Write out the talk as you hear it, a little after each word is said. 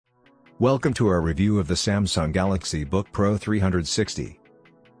Welcome to our review of the Samsung Galaxy Book Pro 360.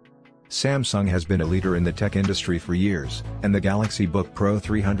 Samsung has been a leader in the tech industry for years, and the Galaxy Book Pro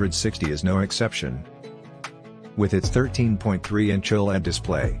 360 is no exception. With its 13.3-inch OLED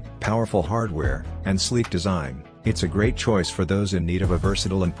display, powerful hardware, and sleek design, it's a great choice for those in need of a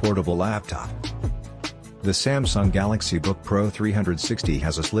versatile and portable laptop. The Samsung Galaxy Book Pro 360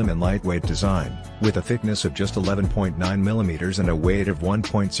 has a slim and lightweight design, with a thickness of just 11.9 mm and a weight of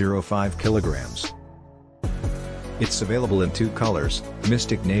 1.05 kg. It's available in two colors,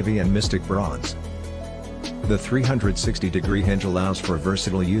 Mystic Navy and Mystic Bronze. The 360-degree hinge allows for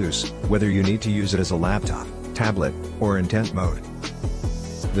versatile use, whether you need to use it as a laptop, tablet, or in tent mode.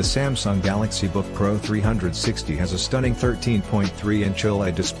 The Samsung Galaxy Book Pro 360 has a stunning 13.3-inch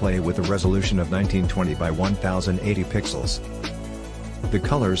OLED display with a resolution of 1920 by 1080 pixels. The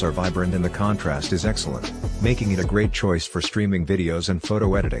colors are vibrant and the contrast is excellent, making it a great choice for streaming videos and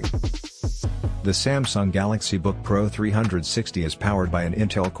photo editing. The Samsung Galaxy Book Pro 360 is powered by an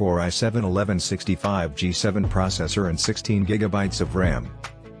Intel Core i7-1165G7 processor and 16 GB of RAM,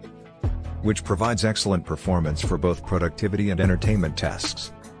 which provides excellent performance for both productivity and entertainment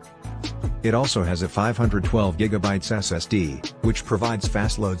tasks. It also has a 512 GB SSD, which provides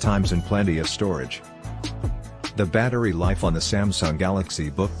fast load times and plenty of storage. The battery life on the Samsung Galaxy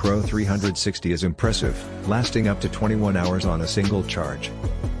Book Pro 360 is impressive, lasting up to 21 hours on a single charge.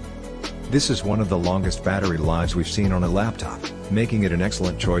 This is one of the longest battery lives we've seen on a laptop, making it an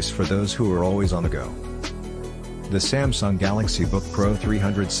excellent choice for those who are always on the go. The Samsung Galaxy Book Pro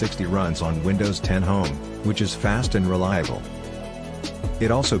 360 runs on Windows 10 Home, which is fast and reliable. It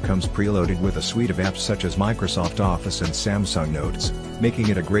also comes preloaded with a suite of apps such as Microsoft Office and Samsung Notes, making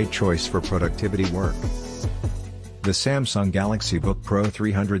it a great choice for productivity work. The Samsung Galaxy Book Pro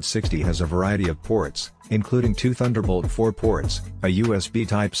 360 has a variety of ports, including two Thunderbolt 4 ports, a USB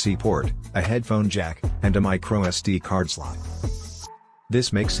Type-C port, a headphone jack, and a microSD card slot.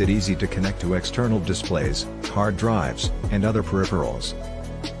 This makes it easy to connect to external displays, hard drives, and other peripherals.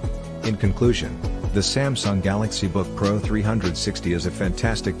 In conclusion, the Samsung Galaxy Book Pro 360 is a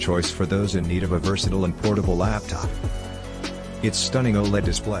fantastic choice for those in need of a versatile and portable laptop. Its stunning OLED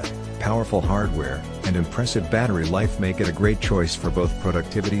display, powerful hardware, and impressive battery life make it a great choice for both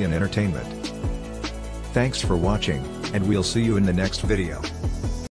productivity and entertainment. Thanks for watching, and we'll see you in the next video.